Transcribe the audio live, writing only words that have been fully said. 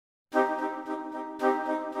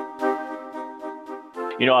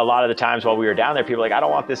A lot of the times while we were down there, people are like, I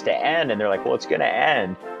don't want this to end. And they're like, well, it's going to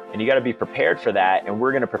end. And you got to be prepared for that. And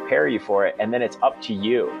we're going to prepare you for it. And then it's up to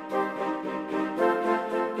you.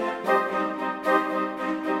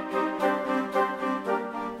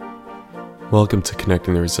 Welcome to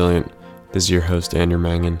Connecting the Resilient. This is your host, Andrew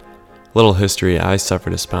Mangan. A little history: I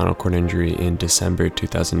suffered a spinal cord injury in December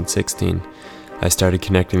 2016. I started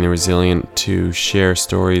Connecting the Resilient to share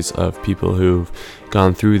stories of people who've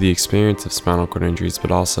gone through the experience of spinal cord injuries, but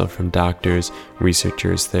also from doctors,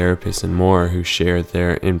 researchers, therapists, and more who share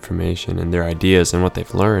their information and their ideas and what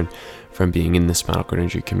they've learned from being in the spinal cord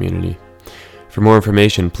injury community. For more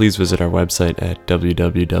information, please visit our website at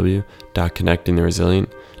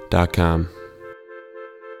www.connectingtheresilient.com.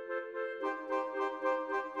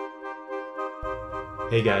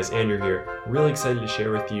 Hey guys, Andrew here. Really excited to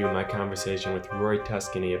share with you my conversation with Roy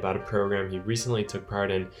Tuscany about a program he recently took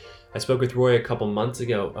part in. I spoke with Roy a couple months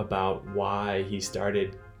ago about why he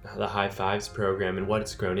started the High Fives program and what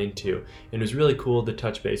it's grown into, and it was really cool to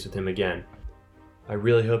touch base with him again. I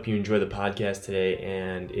really hope you enjoy the podcast today,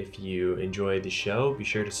 and if you enjoy the show, be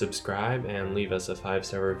sure to subscribe and leave us a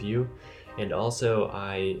 5-star review. And also,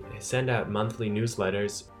 I send out monthly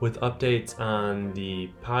newsletters with updates on the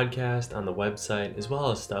podcast, on the website, as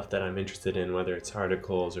well as stuff that I'm interested in, whether it's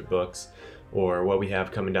articles or books or what we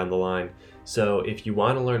have coming down the line. So if you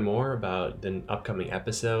want to learn more about the upcoming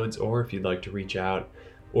episodes, or if you'd like to reach out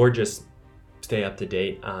or just stay up to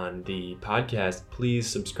date on the podcast, please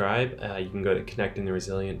subscribe. You can go to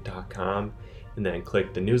connectingtheresilient.com and then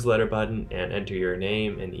click the newsletter button and enter your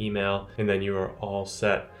name and email, and then you are all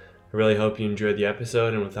set. I really hope you enjoyed the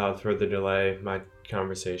episode, and without further delay, my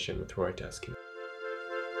conversation with Roy Tuscany.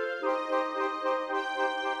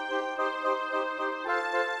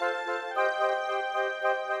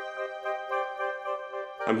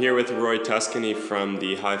 I'm here with Roy Tuscany from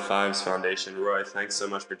the High Fives Foundation. Roy, thanks so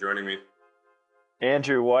much for joining me.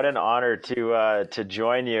 Andrew, what an honor to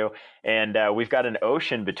join you. And we've got an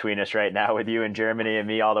ocean between us right now with you in Germany and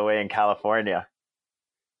me all the way in California.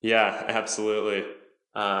 Yeah, absolutely.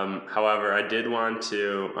 However, I did want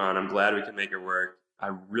to, and I'm glad we could make it work. I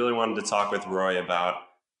really wanted to talk with Roy about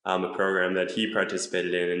the program that he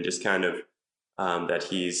participated in and just kind of that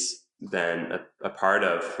he's been a part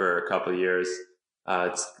of for a couple of years.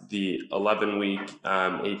 It's the 11-week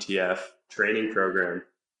ATF training program.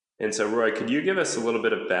 And so, Roy, could you give us a little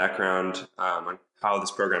bit of background on how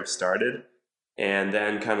this program started, and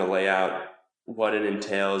then kind of lay out what it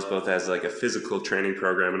entails, both as like a physical training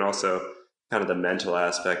program and also kind of the mental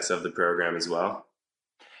aspects of the program as well?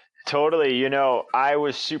 Totally. I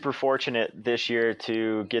was super fortunate this year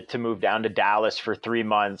to get to move down to Dallas for 3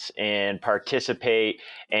 months and participate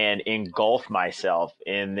and engulf myself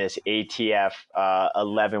in this ATF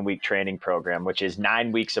 11-week training program, which is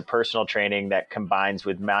 9 weeks of personal training that combines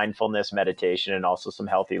with mindfulness, meditation, and also some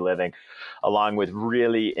healthy living, along with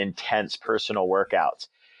really intense personal workouts.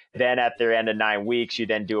 Then at the end of 9 weeks, you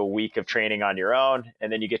then do a week of training on your own,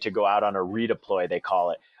 and then you get to go out on a redeploy, they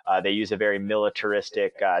call it. They use a very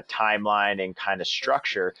militaristic timeline and kind of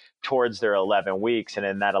structure towards their 11 weeks. And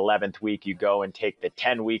in that 11th week, you go and take the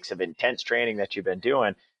 10 weeks of intense training that you've been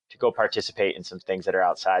doing to go participate in some things that are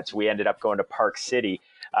outside. So we ended up going to Park City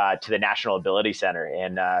to the National Ability Center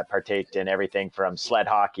and partaked in everything from sled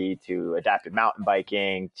hockey to adaptive mountain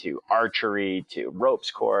biking to archery to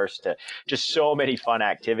ropes course to just so many fun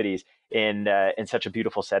activities in such a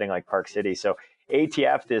beautiful setting like Park City. So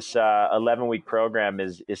ATF, this 11-week program,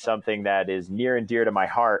 is something that is near and dear to my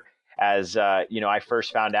heart. As I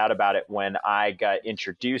first found out about it when I got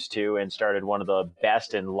introduced to and started one of the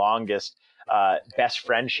best and longest best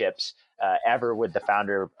friendships ever with the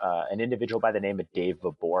founder, an individual by the name of Dave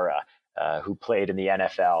Vobora, who played in the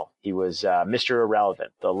NFL. He was Mr.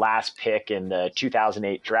 Irrelevant, the last pick in the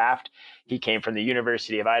 2008 draft. He came from the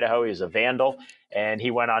University of Idaho. He was a Vandal, and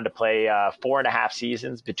he went on to play 4.5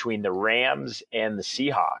 seasons between the Rams and the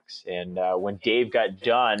Seahawks. And when Dave got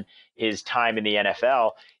done his time in the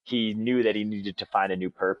NFL, he knew that he needed to find a new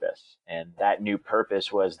purpose. And that new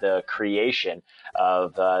purpose was the creation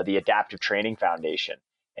of the Adaptive Training Foundation.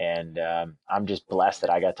 And I'm just blessed that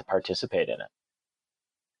I got to participate in it.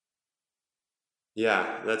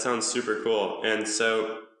 Yeah, that sounds super cool. And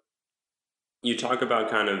so you talk about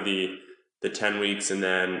kind of the 10 weeks and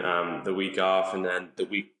then the week off and then the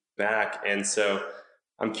week back. And so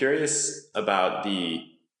I'm curious about the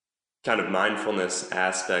kind of mindfulness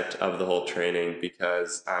aspect of the whole training,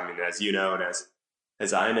 because I mean, as you know, and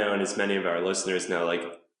as I know, and as many of our listeners know, like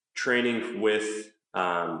training with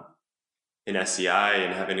an SCI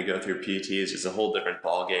and having to go through PT is just a whole different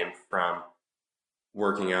ballgame from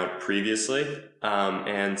working out previously.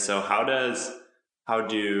 And so how how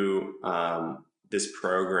do this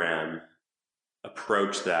program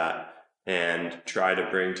approach that and try to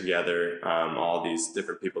bring together all these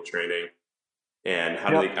different people training, and how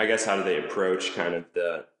You do know, they, I guess, how do they approach kind of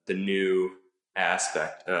the new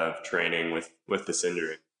aspect of training with this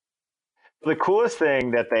injury? the coolest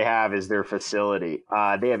thing that they have is their facility.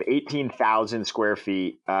 They have 18,000 square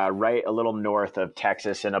feet right a little north of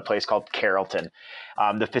Texas in a place called Carrollton.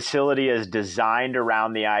 The facility is designed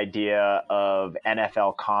around the idea of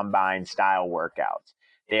NFL combine style workouts.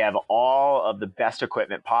 They have all of the best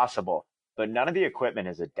equipment possible, but none of the equipment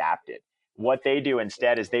is adapted. What they do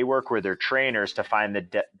instead is they work with their trainers to find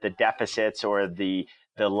the deficits or the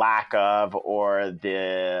lack of or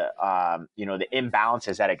the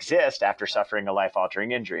imbalances that exist after suffering a life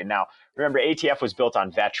altering injury. And now remember, ATF was built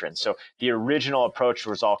on veterans, so the original approach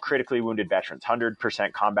was all critically wounded veterans,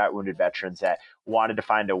 100% combat wounded veterans that wanted to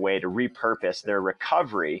find a way to repurpose their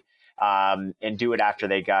recovery and do it after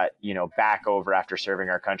they got back over after serving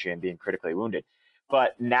our country and being critically wounded.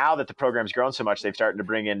 But now that the program's grown so much, they've started to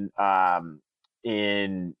bring in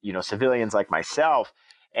civilians like myself,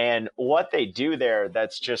 and what they do there,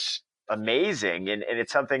 that's just amazing. And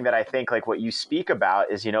it's something that I think, like what you speak about,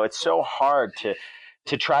 is it's so hard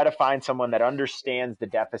to try to find someone that understands the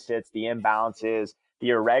deficits, the imbalances,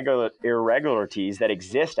 the irregularities that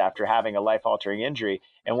exist after having a life altering injury.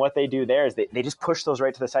 And what they do there is they just push those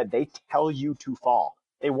right to the side. They tell you to fall.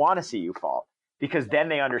 They want to see you fall because then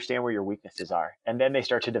they understand where your weaknesses are. And then they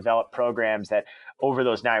start to develop programs that over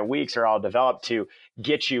those 9 weeks are all developed to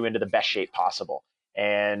get you into the best shape possible.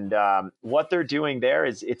 And what they're doing there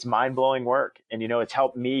is it's mind blowing work. And, it's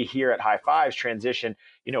helped me here at High Fives transition,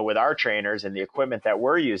 with our trainers and the equipment that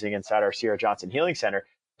we're using inside our Sierra Johnson Healing Center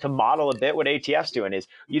to model a bit what ATF's doing. Is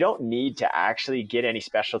you don't need to actually get any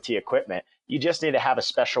specialty equipment. You just need to have a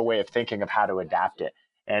special way of thinking of how to adapt it.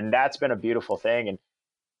 And that's been a beautiful thing. And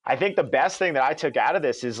I think the best thing that I took out of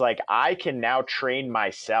this is, like, I can now train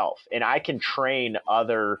myself and I can train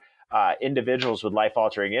other individuals with life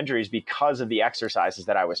altering injuries because of the exercises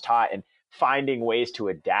that I was taught and finding ways to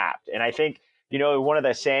adapt. And I think, one of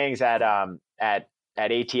the sayings at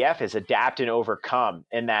ATF is adapt and overcome.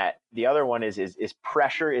 And that the other one is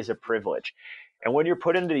pressure is a privilege. And when you're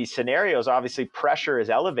put into these scenarios, obviously pressure is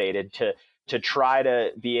elevated to try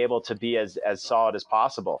to be able to be as solid as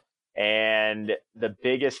possible. And the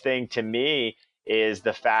biggest thing to me is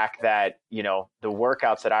the fact that, the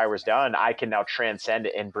workouts that I was done, I can now transcend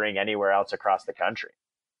it and bring anywhere else across the country.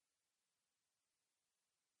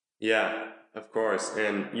 Yeah, of course.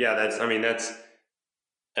 And yeah, that's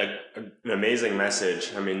an amazing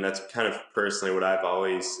message. I mean, that's kind of personally what I've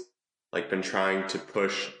always like been trying to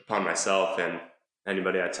push upon myself and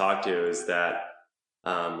anybody I talk to, is that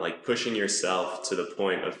like pushing yourself to the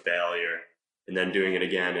point of failure and then doing it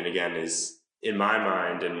again and again is, in my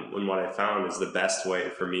mind, and what I found is the best way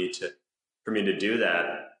for me to do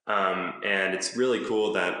that. And it's really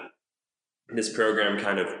cool that this program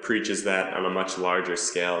kind of preaches that on a much larger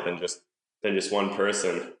scale than just one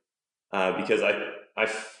person. Because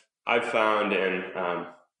I've found, and I'm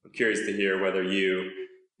curious to hear whether you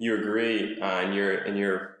agree in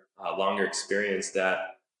your longer experience,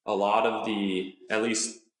 that a lot of the, at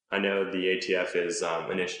least I know the ATF is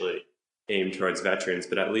initially aimed towards veterans,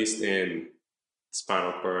 but at least in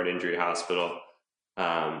spinal cord injury hospital,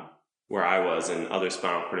 um, where I was, and other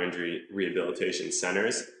spinal cord injury rehabilitation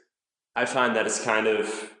centers, I find that it's kind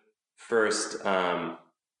of first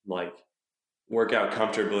like work out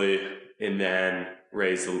comfortably and then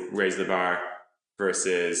raise the bar,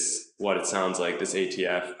 versus what it sounds like this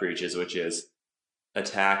ATF preaches, which is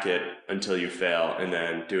attack it until you fail and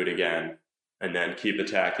then do it again and then keep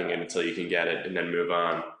attacking it until you can get it and then move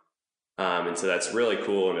on. And so that's really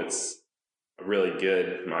cool, and it's a really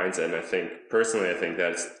good mindset. And I think personally, I think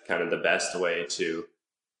that's kind of the best way to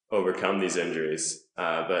overcome these injuries.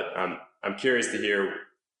 But I'm curious to hear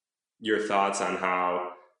your thoughts on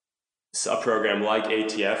how a program like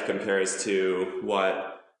ATF compares to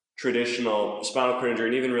what traditional spinal cord injury,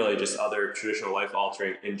 and even really just other traditional life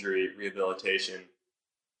altering injury rehabilitation,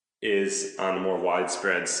 is on a more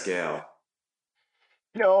widespread scale.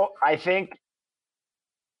 I think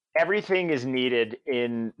everything is needed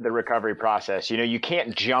in the recovery process. You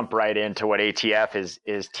can't jump right into what ATF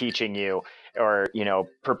is teaching you or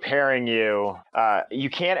preparing you. You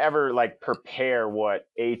can't ever like prepare what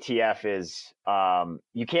ATF is.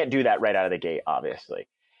 You can't do that right out of the gate, obviously,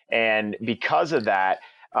 and because of that,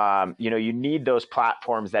 you need those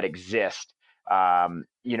platforms that exist.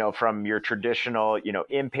 From your traditional,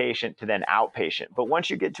 inpatient to then outpatient. But once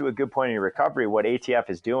you get to a good point in your recovery, what ATF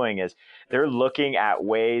is doing is they're looking at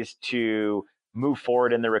ways to move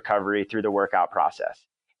forward in the recovery through the workout process.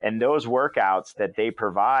 And those workouts that they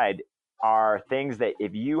provide are things that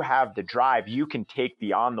if you have the drive, you can take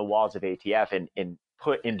beyond the walls of ATF and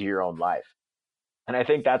put into your own life. And I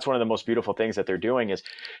think that's one of the most beautiful things that they're doing is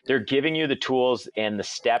they're giving you the tools and the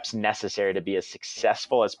steps necessary to be as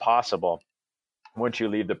successful as possible once you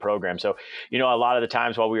leave the program. So, a lot of the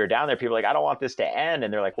times while we were down there, people are like, I don't want this to end.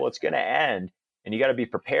 And they're like, well, it's going to end. And you got to be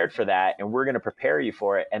prepared for that. And we're going to prepare you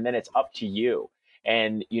for it. And then it's up to you.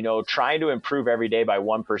 And, trying to improve every day by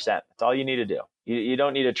 1%. That's all you need to do. You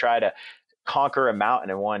don't need to try to conquer a mountain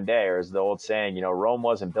in one day, or as the old saying, Rome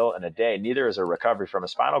wasn't built in a day. Neither is a recovery from a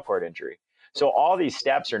spinal cord injury. So all these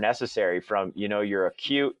steps are necessary from, your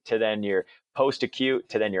acute to then your post acute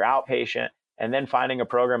to then your outpatient, and then finding a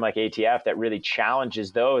program like ATF that really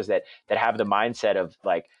challenges those that have the mindset of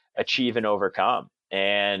like achieve and overcome.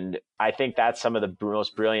 And I think that's some of the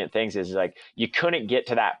most brilliant things is like you couldn't get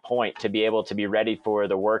to that point to be able to be ready for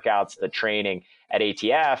the workouts, the training at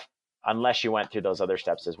ATF unless you went through those other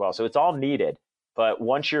steps as well. So it's all needed. But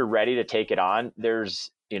once you're ready to take it on,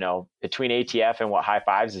 there's, between ATF and what High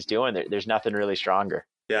Fives is doing, there's nothing really stronger.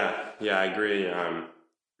 Yeah, I agree. I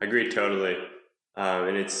agree totally.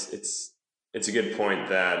 And it's a good point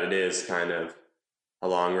that it is kind of a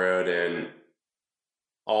long road, and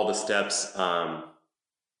all the steps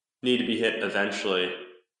need to be hit eventually.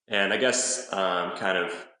 And I guess kind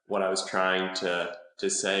of what I was trying to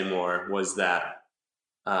say more was that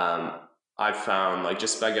um, I found like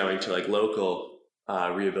just by going to like local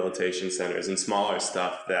rehabilitation centers and smaller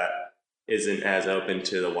stuff that isn't as open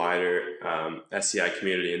to the wider SCI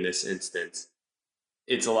community in this instance.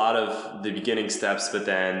 It's a lot of the beginning steps, but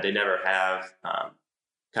then they never have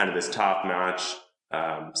kind of this top notch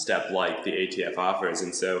step like the ATF offers.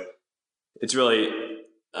 And so it's really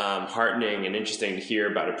heartening and interesting to hear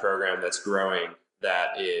about a program that's growing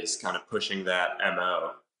that is kind of pushing that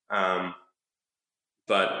MO.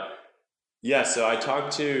 But yeah, so I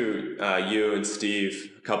talked to you and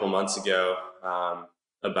Steve a couple months ago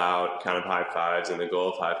about kind of High Fives and the goal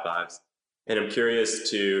of High Fives. And I'm curious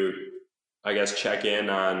to, I guess, check in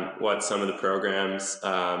on what some of the programs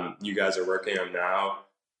you guys are working on now.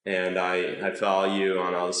 And I follow you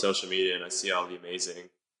on all the social media, and I see all the amazing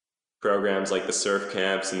programs like the surf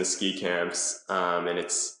camps and the ski camps. And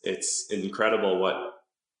it's incredible what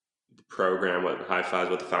the program, what High Fives,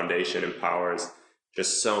 what the foundation empowers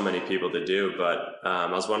just so many people to do. But I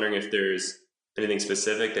was wondering if there's anything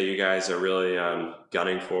specific that you guys are really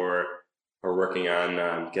gunning for or working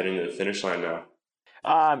on getting to the finish line now.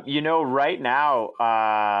 Right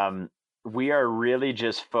now, we are really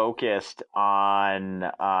just focused on,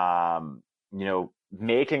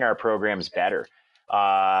 making our programs better.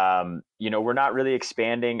 We're not really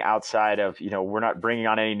expanding outside of, we're not bringing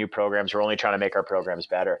on any new programs. We're only trying to make our programs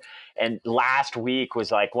better. And last week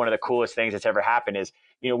was like one of the coolest things that's ever happened is,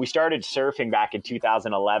 we started surfing back in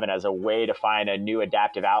 2011 as a way to find a new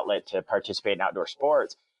adaptive outlet to participate in outdoor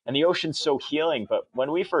sports. And the ocean's so healing. But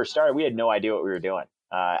when we first started, we had no idea what we were doing.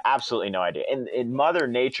 Absolutely no idea. And Mother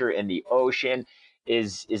Nature in the ocean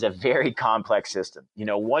is a very complex system.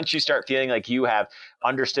 Once you start feeling like you have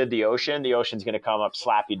understood the ocean's going to come up,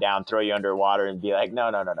 slap you down, throw you underwater, and be like,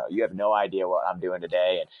 no, no, no, no, you have no idea what I'm doing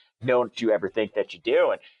today, and don't you ever think that you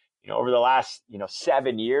do. And over the last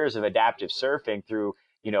 7 years of adaptive surfing through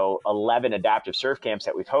 11 adaptive surf camps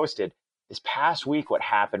that we've hosted, this past week what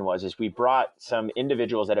happened was is we brought some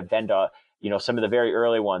individuals that have been to some of the very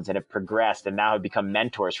early ones and have progressed and now have become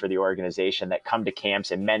mentors for the organization that come to camps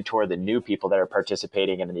and mentor the new people that are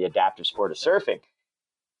participating in the adaptive sport of surfing.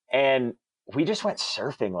 And we just went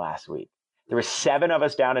surfing last week. There were 7 of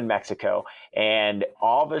us down in Mexico, and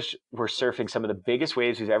all of us were surfing some of the biggest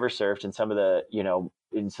waves we've ever surfed in some of the,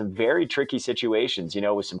 in some very tricky situations,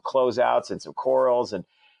 with some closeouts and some corals. And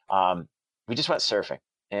we just went surfing.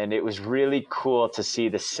 And it was really cool to see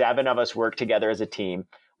the 7 of us work together as a team.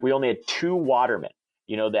 We only had 2 watermen.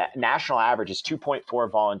 The national average is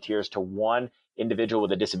 2.4 volunteers to 1 individual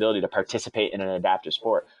with a disability to participate in an adaptive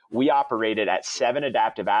sport. We operated at 7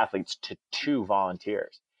 adaptive athletes to 2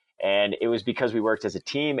 volunteers. And it was because we worked as a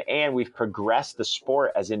team, and we've progressed the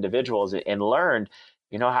sport as individuals and learned,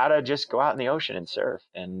 how to just go out in the ocean and surf.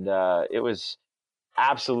 And it was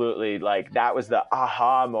absolutely like, that was the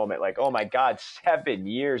aha moment. Like, oh my God, 7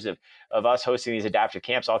 years of us hosting these adaptive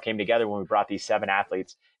camps all came together when we brought these 7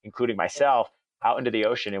 athletes, including myself, out into the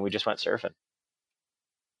ocean, and we just went surfing.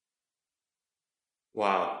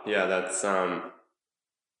 Wow, yeah,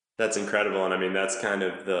 that's incredible, and I mean that's kind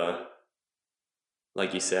of the,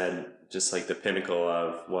 like you said, just like the pinnacle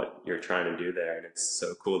of what you're trying to do there, and it's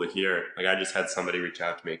so cool to hear. Like I just had somebody reach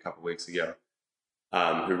out to me a couple weeks ago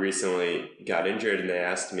who recently got injured, and they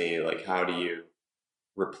asked me like, how do you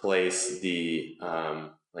replace the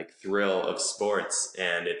like thrill of sports?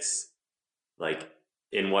 And it's like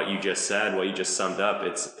in what you just said, what you just summed up,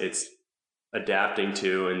 it's adapting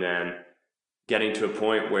to and then getting to a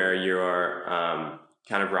point where you're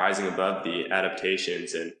kind of rising above the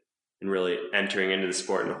adaptations and really entering into the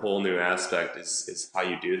sport in a whole new aspect is how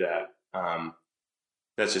you do that.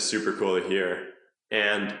 That's just super cool to hear.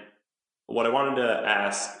 And what I wanted to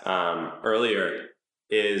ask earlier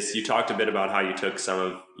is you talked a bit about how you took some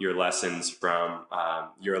of your lessons from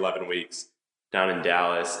your 11 weeks down in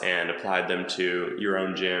Dallas and applied them to your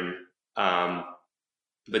own gym.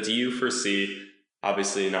 But do you foresee,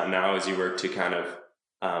 obviously not now as you work to kind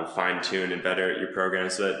of fine tune and better your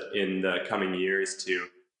programs, but in the coming years to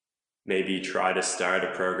maybe try to start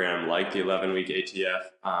a program like the 11-week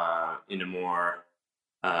ATF in a more,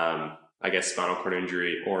 I guess, spinal cord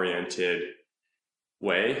injury oriented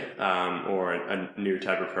way, or a new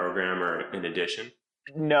type of program or in addition?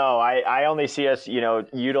 No, I only see us,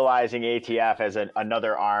 utilizing ATF as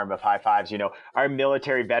another arm of high fives. Our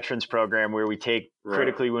military veterans program, where we take Right.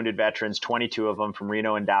 critically wounded veterans, 22 of them from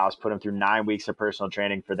Reno and Dallas, put them through 9 weeks of personal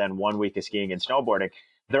training for then 1 week of skiing and snowboarding.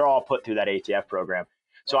 They're all put through that ATF program.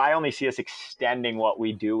 So I only see us extending what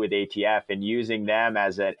we do with ATF and using them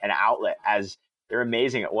as an outlet, as they're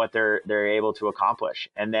amazing at what they're able to accomplish.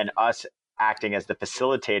 And then us acting as the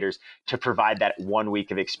facilitators to provide that 1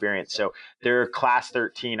 week of experience. So they're class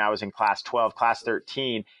 13. I was in class 12. Class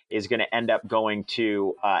 13 is going to end up going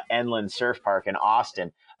to Enland Surf Park in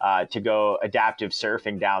Austin to go adaptive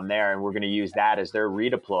surfing down there. And we're going to use that as their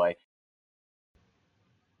redeploy.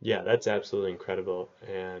 Yeah, that's absolutely incredible.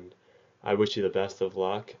 And I wish you the best of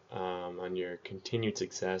luck on your continued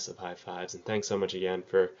success of high fives. And thanks so much again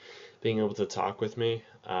for being able to talk with me.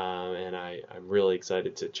 And I'm really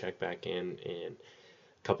excited to check back in a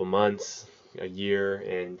couple months, a year,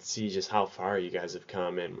 and see just how far you guys have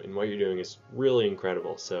come. And what you're doing is really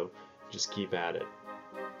incredible. So just keep at it.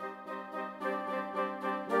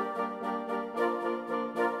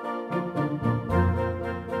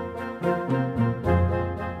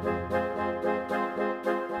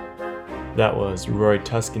 That was Roy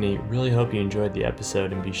Tuscany. Really hope you enjoyed the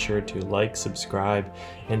episode, and be sure to like, subscribe,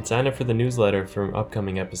 and sign up for the newsletter for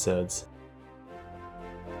upcoming episodes.